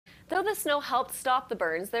Though the snow helped stop the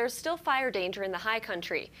burns, there's still fire danger in the high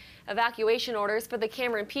country. Evacuation orders for the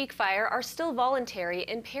Cameron Peak fire are still voluntary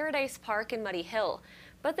in Paradise Park and Muddy Hill.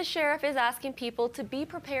 But the sheriff is asking people to be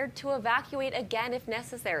prepared to evacuate again if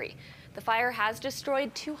necessary. The fire has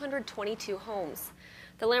destroyed 222 homes.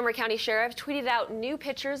 The Larimer County Sheriff tweeted out new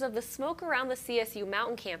pictures of the smoke around the CSU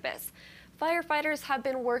Mountain campus. Firefighters have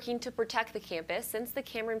been working to protect the campus since the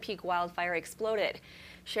Cameron Peak wildfire exploded.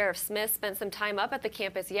 Sheriff Smith spent some time up at the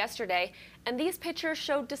campus yesterday, and these pictures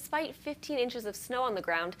showed despite 15 inches of snow on the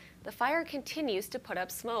ground, the fire continues to put up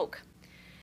smoke.